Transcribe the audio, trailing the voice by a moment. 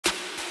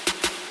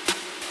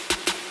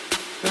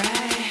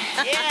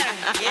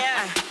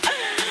Yeah.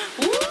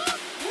 Woo.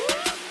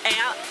 Hey,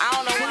 I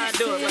don't know why I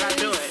do it, but I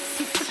do it.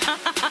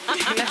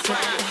 That's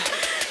right.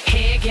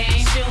 Head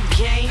game, shoot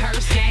game,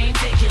 purse game,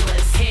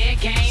 ridiculous. Head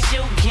game,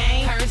 shoot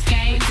game, purse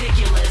game,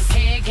 ridiculous.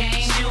 Head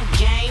game, shoot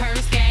game,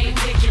 purse game,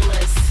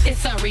 ridiculous.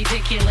 It's so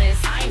ridiculous.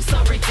 I'm so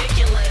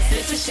ridiculous.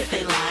 This is shit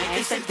they like.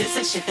 They said this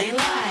is shit they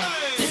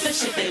like. This is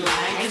shit they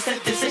like. They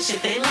said this is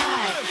shit they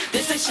like.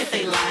 This is shit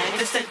they like.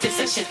 They said this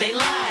is shit they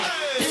like.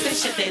 This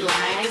is shit they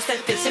like. They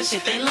said this is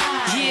shit they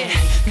like. Yeah,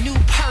 new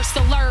purse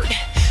alert.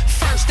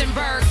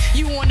 Firstenberg,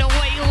 you on the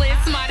wait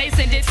list, my they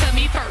send it to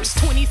me first.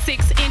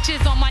 26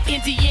 inches on my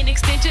Indian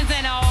extensions,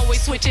 and I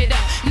always switch it up.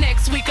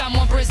 Next week I'm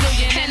on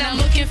Brazilian, and I'm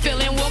looking,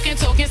 feeling, walking,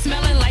 talking,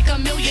 smelling like a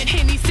million.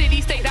 Any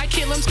city, state, I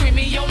kill them,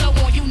 screaming YOLO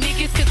on you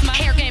niggas, cause my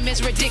hair game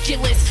is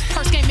ridiculous.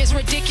 Purse game is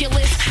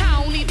ridiculous.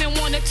 I don't even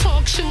wanna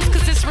talk shoes,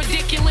 cause it's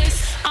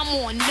ridiculous. I'm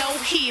on no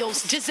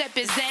heels,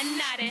 Giuseppe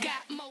Zanotti.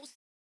 Got most.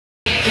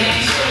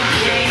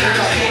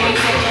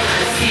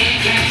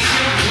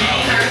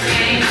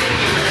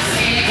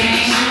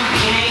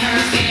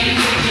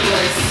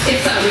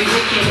 It's so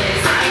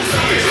ridiculous. I'm so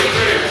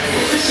ridiculous.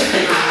 This is shit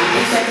they like.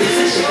 They said this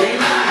is shit they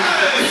like.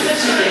 This is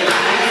shit they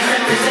like. They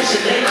said this is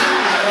shit they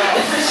like.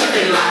 This is shit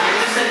they like.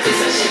 They said this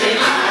is shit they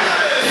like.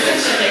 This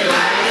is shit they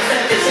like. They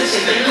said this is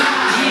shit they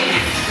like. Yeah.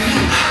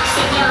 New purse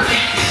alert.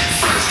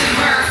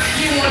 Firstenberg.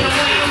 You on the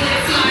wait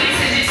list. Mine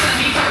said it to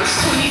me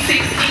first. 26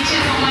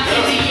 inches on my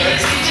Indian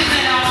extensions,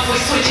 and I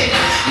always switch it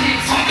up.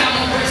 Next week I'm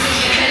on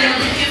Brazilian, and I'm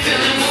looking,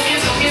 feeling, walking,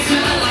 talking,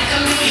 smelling like a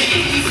million.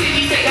 Any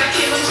city, say I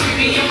kill them,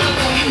 screaming YOLO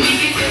on you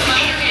niggas.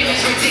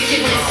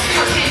 Ridiculous.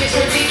 Her name is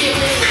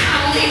ridiculous. I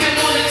don't even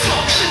want to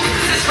talk shit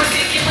because it's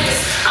ridiculous.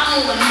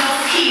 I'm on no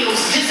heels.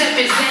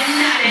 Giuseppe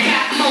Zanotti.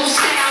 Got more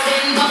style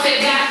than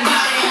Buffett got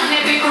body. On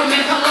that big room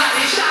in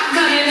Pilates.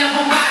 Shotgun in the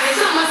Bugatti.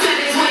 Someone said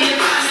it's when you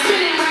find it.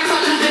 Spinning racks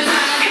on new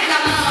design. And I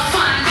love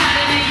fine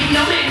dining. And you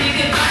know that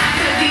nigga blind.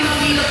 Cause he know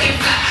me looking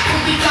fly.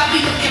 When we got me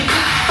looking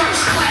fly.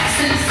 First class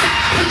in the sky.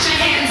 Put your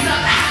hands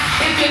up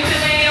high. If you're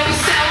feeling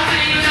yourself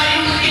and you know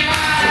you're looking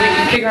right. So we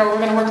can figure out what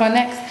we're going to work on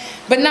next.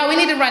 But no, we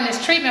need to run this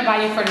treatment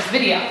by you for this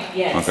video.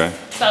 Yes. Okay.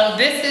 So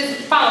this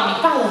is, follow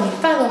me, follow me,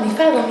 follow me,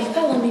 follow me,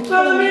 follow me,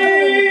 follow me,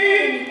 follow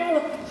me,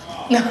 follow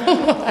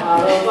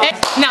me.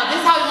 Now, this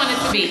is how we want it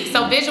to be.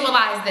 So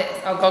visualize this.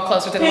 I'll go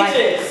closer to the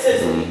light.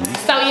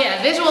 So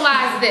yeah,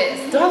 visualize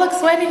this. Do I look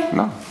sweaty?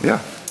 No, yeah.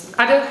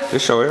 I do? It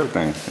show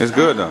everything. It's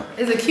good though.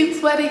 Is it cute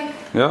sweaty?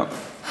 Yeah.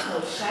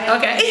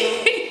 Okay.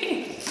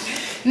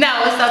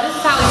 No, so this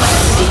is how we want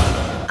it to be.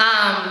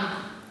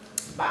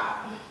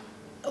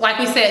 Like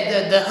we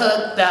said, the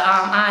hook,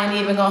 I ain't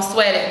even gonna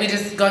sweat it. We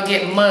just gonna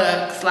get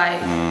mugs,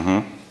 like.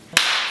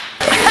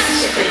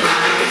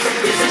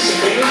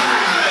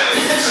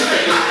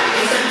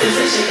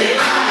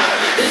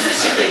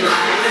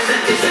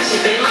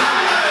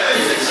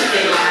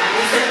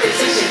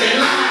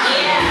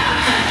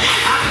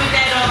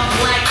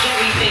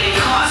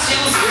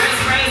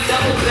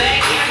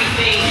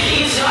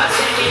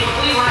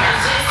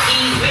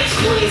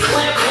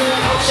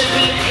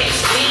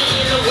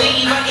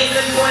 It's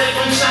imported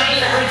from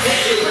China.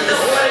 Put the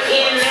order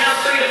in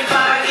now, 3 to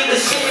 5, get the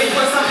shipping.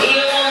 Put some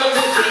eel on the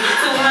whipping.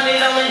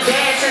 200 on the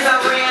dash as I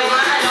ran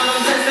line on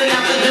them. Testing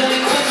out the new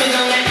equipment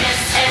on that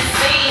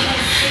SSC.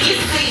 You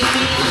see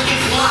me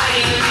looking fly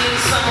in the new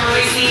summer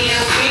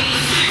ACLB.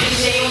 And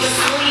J on the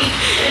sleeve,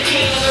 and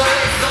King on the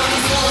wrist. On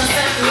these small and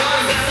set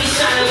ones got me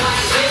shining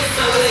like this.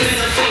 So it's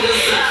the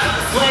fingers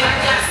up. When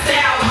I got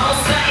style, I'm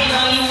stunting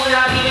on you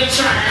without even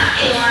trying.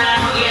 I ain't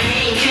lying on your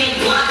name, can't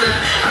block her.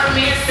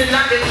 Hermes and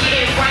I can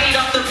get it right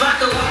off the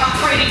vodka with my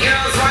pretty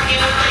girls rocking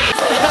with my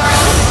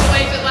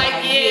situation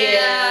like,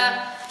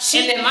 yeah.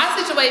 And then my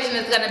situation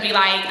is gonna be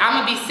like, I'm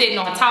gonna be sitting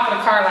on top of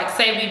the car, like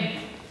say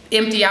we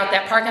empty out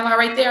that parking lot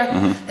right there,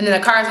 and then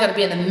the car is gonna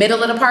be in the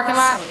middle of the parking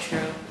lot. So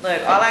true.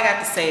 Look, all I got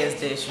to say is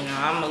this, you know,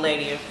 I'm a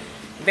lady of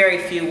very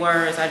few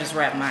words. I just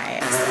rap my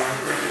ass.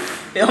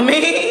 Feel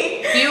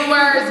me? Few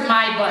words,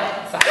 my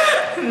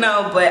butt.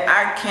 No, but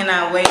I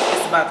cannot wait.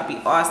 It's about to be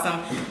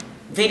awesome.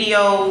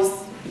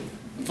 Videos,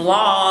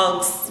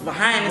 vlogs,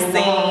 behind the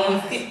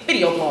scenes,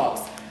 video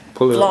vlogs,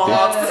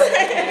 vlogs.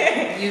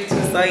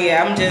 YouTube. So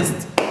yeah,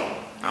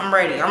 I'm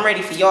ready. I'm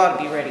ready for y'all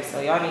to be ready. So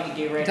y'all need to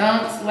get ready.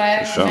 Don't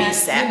sweat. Sure.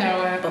 ASAP. You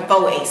know it.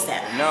 Before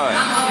ASAP. You know it.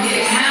 I'm gonna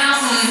get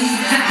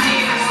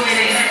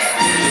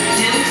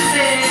Deuces.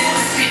 I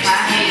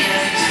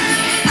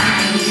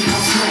ain't even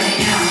gonna sweat it.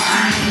 I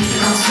ain't even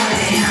gonna sweat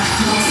it.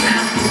 Lost a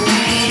couple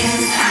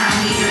bands. I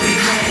don't even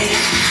regret it.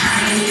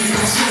 I ain't even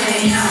gonna sweat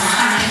it.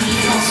 I ain't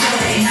even gonna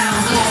sweat it.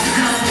 Lost a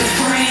couple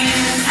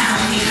friends. I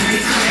don't even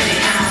regret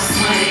it. I don't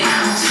sweat it. I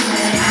don't sweat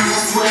it. I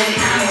don't sweat it.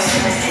 I don't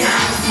sweat it. I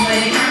don't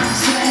sweat it. I don't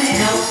sweat it.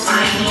 Nope. I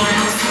ain't even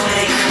gonna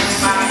sweat it. I don't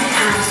sweat it.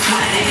 I don't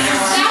sweat it.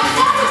 Now,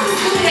 why would you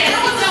do that?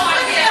 There was no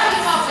idea who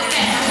posted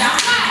that. Now,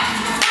 why?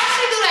 Why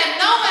she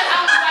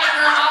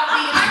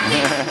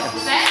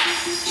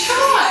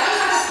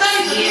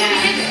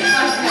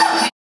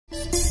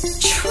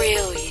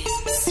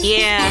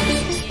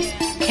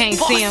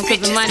see him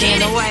because the money in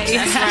the way.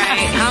 That's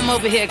right. I'm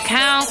over here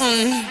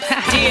counting.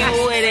 Deal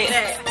with it.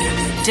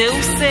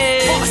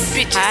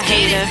 Deuces. I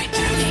hate her.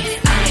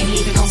 I ain't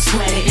even gon'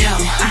 sweat it, no.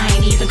 I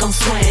ain't even gon'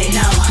 sweat it,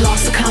 no.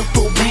 Lost a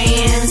couple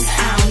bands,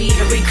 I don't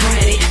even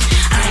regret it.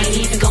 I ain't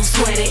even gon'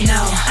 sweat it,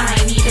 no. I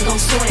ain't even gon'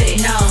 sweat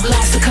it, no.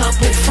 Lost a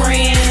couple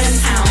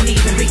friends, I don't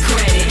even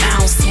regret it. I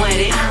don't sweat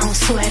it, I don't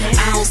sweat it,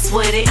 I don't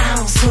sweat it, I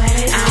don't sweat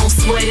it, I don't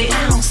sweat it,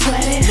 I don't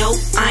sweat it.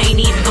 Nope, I ain't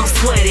even gon'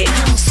 sweat it.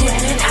 I don't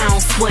sweat it, I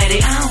don't sweat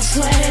it, I don't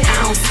sweat it,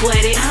 I don't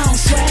sweat it, I don't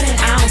sweat it,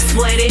 I don't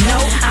sweat it.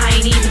 Nope, I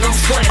ain't even gon'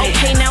 sweat it.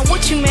 Okay, now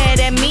what you mad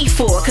at me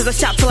for? Cause I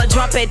shop till I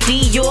drop at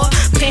Dior.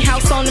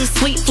 Penthouse on them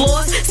sweet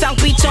floors, South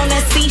Beach on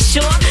that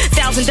seashore.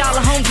 $1,000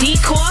 home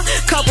decor,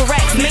 couple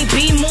racks,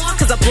 maybe more.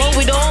 Cause I blow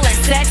it all like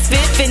Saks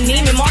Fifth and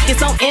Neiman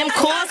Marcus on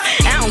M-Course.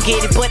 I don't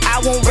get it, but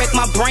I won't wreck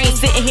my brain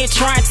sitting here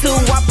trying to.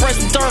 I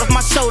brush the dirt off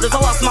my shoulders, I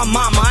lost my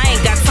mama, I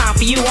ain't got time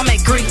for you. I'm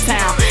at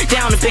Greektown,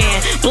 down the band,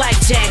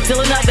 blackjack,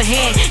 deal another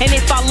hand. And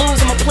if I lose,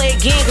 I'ma play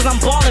again, cause I'm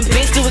ballin',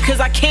 bitch, do it cause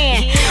I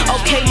can.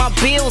 Okay, my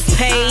bills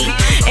paid,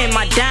 and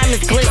my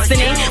diamonds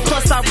glistening.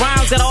 Plus I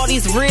rhymes got all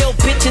these real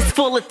bitches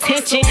full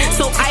attention.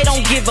 So I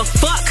don't give a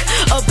fuck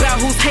about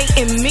who's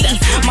hating me.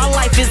 My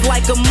life is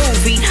like a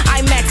movie,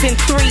 IMAX in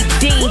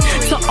 3D.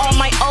 To all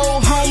my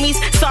old homies,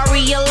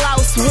 sorry you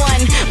lost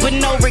one, but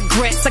no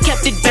regrets. I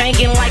kept it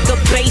banging like a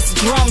bass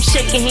drum,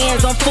 shaking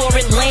hands on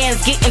foreign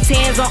lands, getting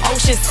tans on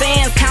ocean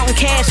sands, counting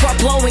cash while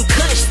blowing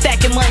kush,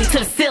 stacking money to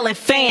the ceiling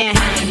fan.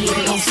 I ain't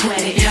even gon'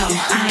 sweat it, no.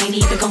 I ain't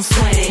even gon'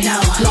 sweat it, no.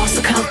 Lost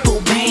a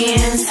couple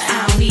bands,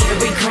 I don't even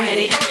regret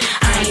it.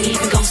 I ain't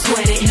even gon'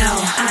 sweat it, no.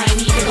 I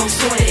ain't even gon'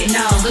 sweat it,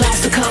 no.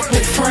 Lost a couple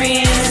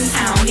friends,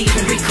 I don't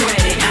even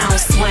regret it. I don't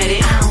sweat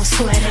it, I don't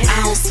sweat it,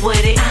 I don't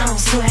sweat it, I don't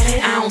sweat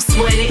it, I don't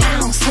sweat it, I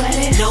don't sweat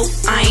it. Nope,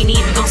 I ain't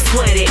even gon'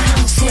 sweat it. I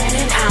don't sweat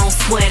it, I don't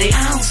sweat it,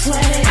 I don't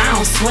sweat it, I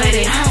don't sweat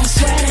it, I don't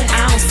sweat it,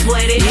 I don't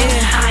sweat it.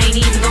 Yeah, I ain't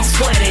even gon'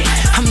 sweat it.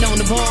 I'm known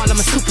to ball, I'm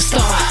a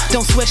superstar.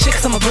 Don't sweat shit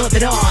cause I'm above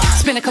it all.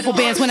 Spin a couple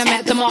bands when I'm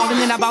at the mall, and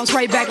then I bounce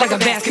right back like a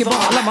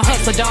basketball. I'm a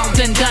hustler, dog,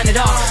 done it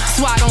all.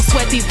 So I don't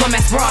sweat these bum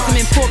ass bras. I'm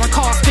in foreign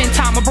cars, spend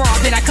time abroad,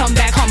 then I come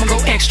back home and go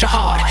extra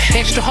hard.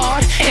 Extra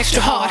hard,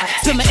 extra hard.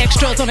 Spend my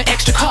extras on an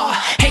extra car.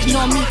 Hating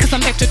on me cause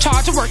I'm extra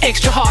charged. I work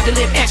extra hard to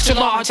live extra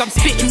large. I'm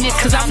spitting this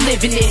cause I'm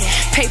living it.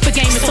 Paper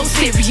game is so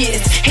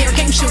serious. Hair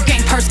game, shoe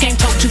game, purse game,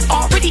 told you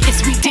already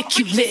it's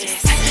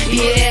ridiculous.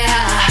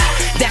 Yeah,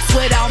 that's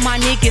what all my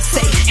niggas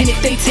say. And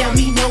if they tell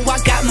me no, I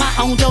got my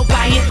own dough,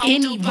 buy it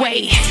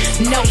anyway.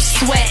 No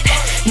sweat,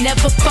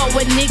 never for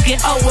a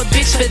nigga or a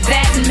bitch for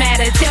that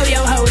matter. Tell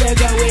your hoe to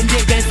go and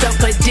dig herself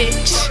a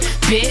ditch,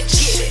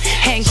 bitch,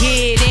 and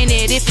get in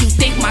it. If you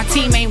think my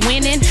team ain't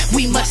winning,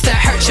 we must have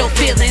hurt your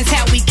feelings.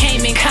 How we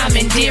came in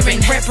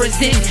commandeering,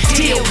 represent,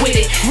 deal with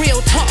it.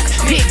 Real talk,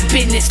 big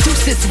business,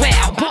 Deuces,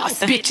 wow,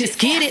 boss bitches,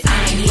 get it. I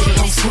ain't even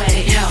gon' sweat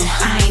it, no.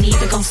 I ain't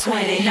even gon'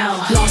 sweat it, no.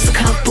 Lost a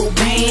couple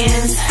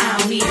bands, I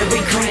don't even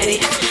regret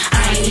it.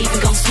 I ain't even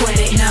gon' sweat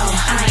it, no.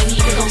 I ain't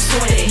even gon'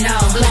 sweat it, no.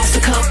 Lost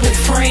a couple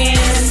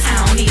friends,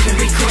 I don't even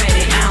regret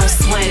it. I don't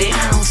sweat it,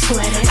 I don't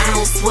sweat it, I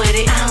don't sweat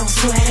it, I don't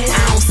sweat it,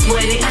 I don't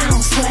sweat it, I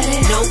don't sweat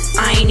it. Nope,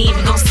 I ain't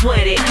even gon'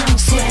 sweat it. I don't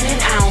sweat it,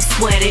 I don't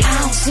sweat it,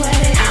 I don't sweat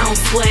it, I don't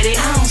sweat it,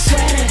 I don't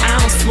sweat it, I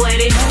don't sweat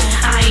it.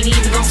 I ain't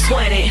even gon'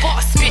 sweat it.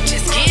 Boss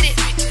bitches, get it.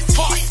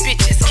 Boss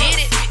bitches, get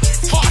it.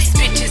 Boss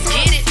bitches,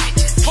 get it.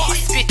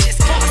 Boss bitches,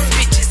 boss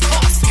bitches,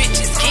 boss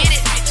bitches, get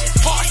it.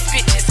 Boss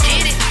bitches,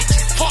 get it.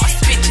 Boss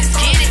bitches,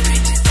 get it.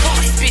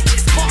 Boss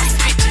bitches, boss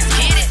bitches,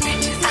 get it.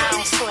 I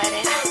don't sweat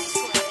it, I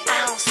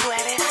don't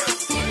sweat it,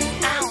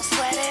 I don't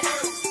sweat it,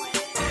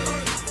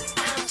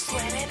 I don't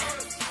sweat it,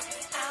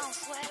 I don't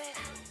sweat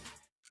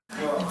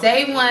it.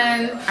 Day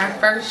one, our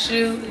first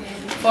shoot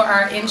for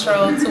our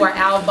intro to our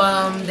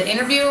album, The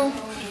Interview.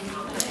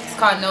 It's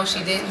called No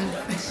She Didn't.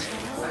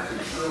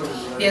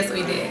 Yes,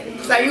 we did.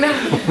 So, you know,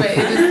 but it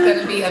is going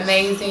to be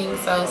amazing.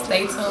 So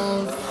stay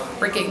tuned.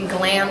 We're getting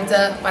glammed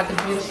up by the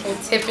beautiful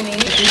Tiffany.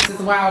 This is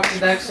Wild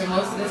Production.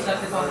 Most of this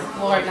stuff is on the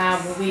floor now,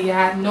 but we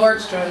got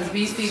Nordstrom's,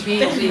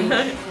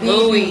 BCBG,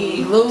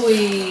 Louis.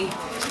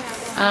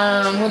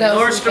 What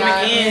else? Nordstrom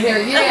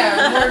again.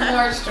 Yeah, more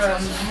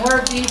Nordstrom, more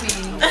BB,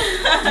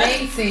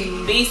 Macy's,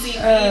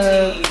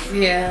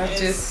 BCBG. yeah,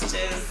 just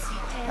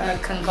a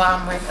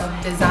conglomerate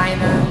of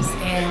designers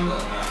and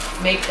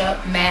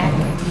makeup, MAC,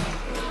 and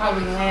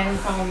probably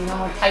Lancome and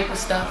all type of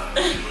stuff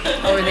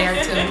over there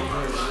too.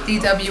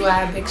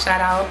 DWI, big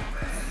shout out.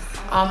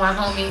 All my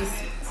homies,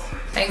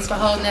 thanks for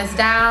holding us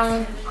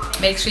down.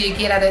 Make sure you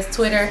get at us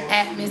Twitter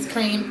at Miss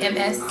Cream,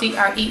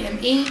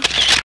 MSCREME.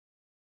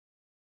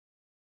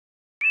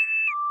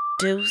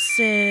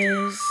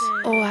 Deuces.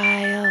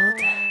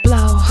 Wild.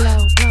 Blow.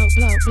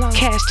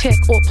 Cash check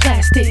or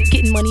plastic.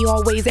 Getting money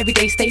always, every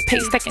day, stay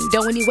paid. Stacking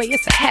dough anyway,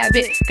 it's a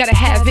habit. Gotta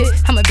have it,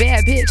 I'm a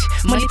bad bitch.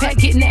 Money pack,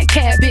 getting that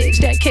cabbage.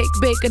 That cake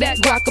baker, that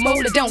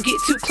guacamole. Don't get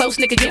too close,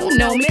 nigga, you don't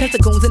know me. Cause the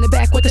goons in the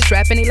back with the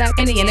strap and they lack.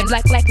 And they in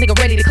black, nigga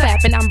ready to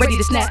clap. And I'm ready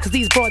to snap, cause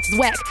these broads is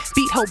whack.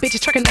 Beat hoe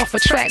bitches trucking off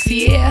of tracks,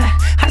 yeah.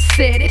 I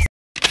said it.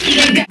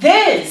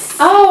 This.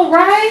 Oh,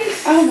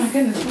 right. Oh my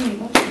goodness.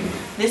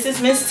 This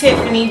is Miss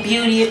Tiffany,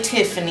 Beauty of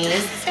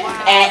Tiffany's,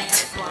 at,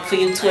 for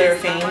you Twitter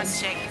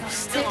fans,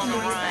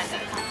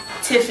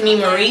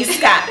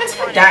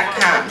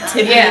 TiffanyMarieScott.com.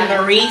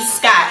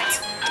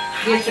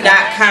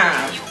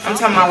 TiffanyMarieScott.com. I'm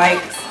talking about like,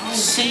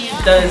 she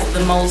does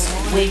the most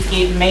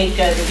wicked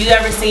makeup. If you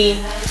ever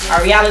seen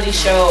our reality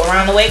show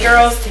Around the Way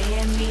Girls,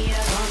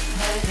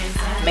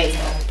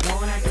 makeup.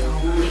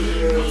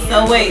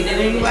 So wait,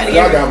 did anybody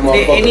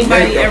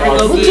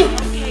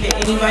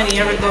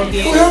ever go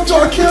get? Who helped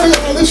y'all carry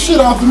all this shit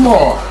out the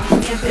mall?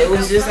 It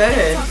was just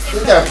us.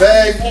 They got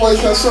bag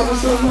boys at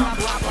Somerset? Nah,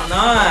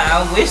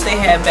 I wish they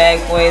had bag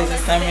boys at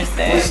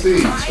Somerset. What's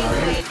Steve's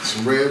right here?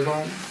 Some red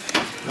bottoms?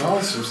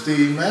 No, some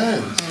Steve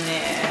Madden's.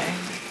 Yeah.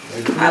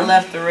 I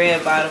left the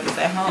red bottoms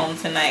at home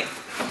tonight.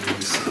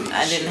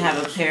 I didn't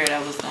have a pair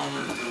that was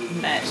gonna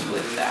match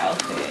with the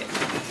outfit.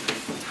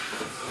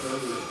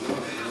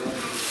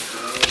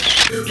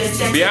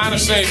 Behind the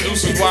scenes,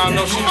 Deuces Wild,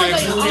 no, she did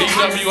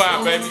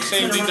DWI, baby.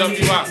 Seen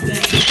DWI.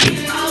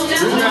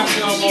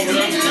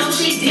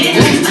 Yeah,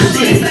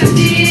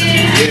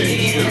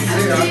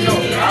 I know.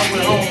 I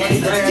went home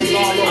and bags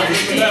all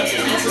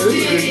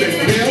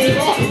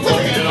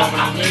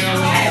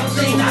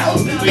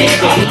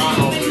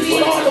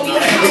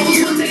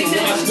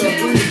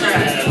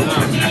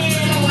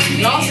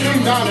Y'all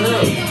sitting down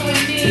early.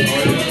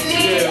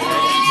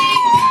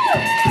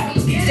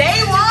 Day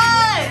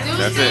one!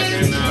 That's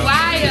it.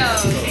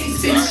 Wild.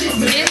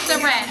 It's a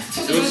wrap.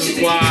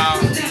 Deuces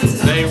Wild,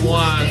 day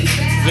one,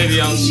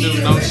 video shoot,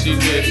 no she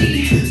did.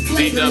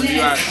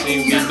 DWI,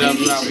 team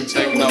DWI, we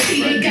taking over,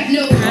 baby. I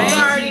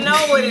already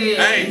know what it is.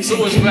 Hey,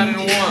 two is better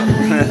than one.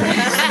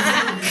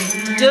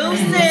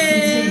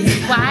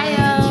 Deuces.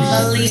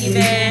 Wild. Believe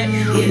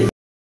it.